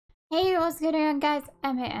Hey, what's going on, guys?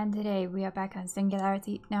 I'm here, and today we are back on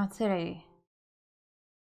Singularity. Now today,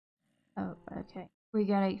 we're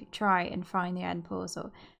gonna try and find the end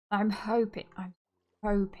portal. I'm hoping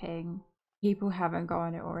people haven't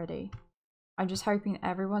gotten it already. I'm just hoping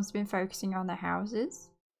everyone's been focusing on their houses,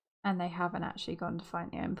 and they haven't actually gone to find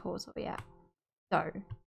the end portal yet. So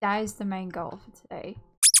that is the main goal for today.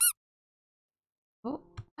 Oh,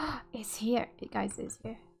 it's here, guys! It's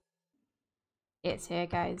here. It's here,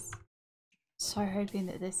 guys. So hoping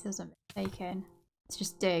that this doesn't get taken. Let's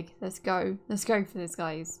just dig. Let's go. Let's go for this,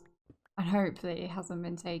 guys. And hope that it hasn't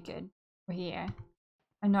been taken. We're here.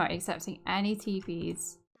 I'm not accepting any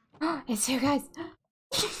TPs. It's here, guys.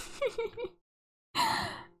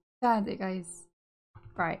 Found it, guys.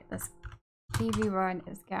 Right, let's TV1.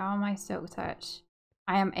 Let's get on my silk touch.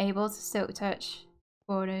 I am able to silk touch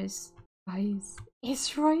borders. Guys,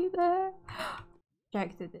 it's right there.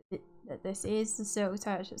 Check that this is the silk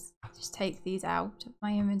touch. Just take these out of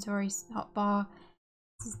my inventory hotbar.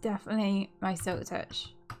 This is definitely my silk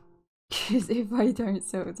touch. Because if I don't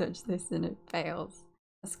silk touch this, then it fails.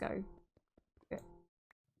 Let's go.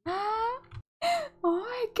 Oh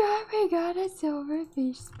my god, we got a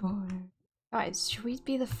silverfish spawner. Guys, should we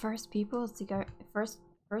be the first people to go first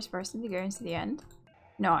person to go into the end?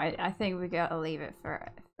 No, I think we gotta leave it for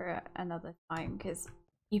another time, because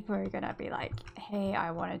people are gonna be like, hey,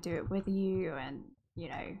 I want to do it with you, and you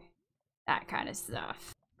know, that kind of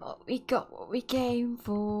stuff. But we got what we came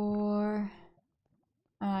for.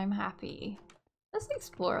 I'm happy. Let's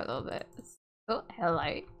explore a little bit. Oh, hello.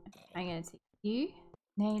 I'm gonna take you.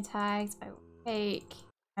 Name tags, I will take.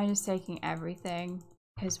 I'm just taking everything,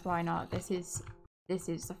 because why not? This is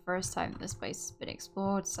the first time this place has been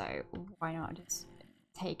explored, so why not just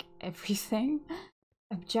take everything?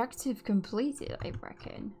 Objective completed, I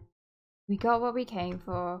reckon. We got what we came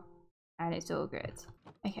for, and it's all good.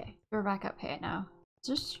 Okay, we're back up here now.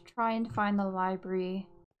 Just try and find the library.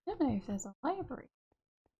 I don't know if there's a library.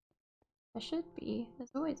 There should be.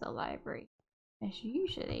 There's always a library. It's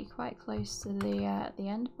usually quite close to the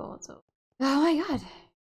end portal. Oh my god!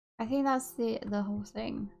 I think that's the whole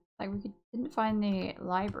thing. Like, we didn't find the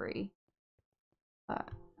library, but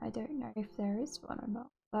I don't know if there is one or not.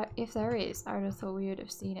 But if there is, I would have thought we would have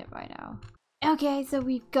seen it by now. Okay, so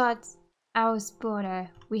we've got our spawner.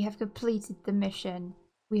 We have completed the mission.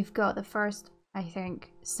 We've got the first, I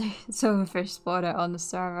think, silverfish spawner on the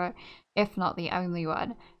server, if not the only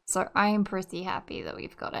one. So I am pretty happy that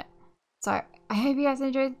we've got it. So I hope you guys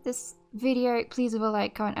enjoyed this video. Please leave a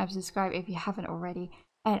like, comment, and subscribe if you haven't already.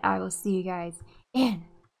 And I will see you guys in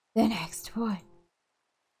the next one.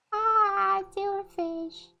 Ah,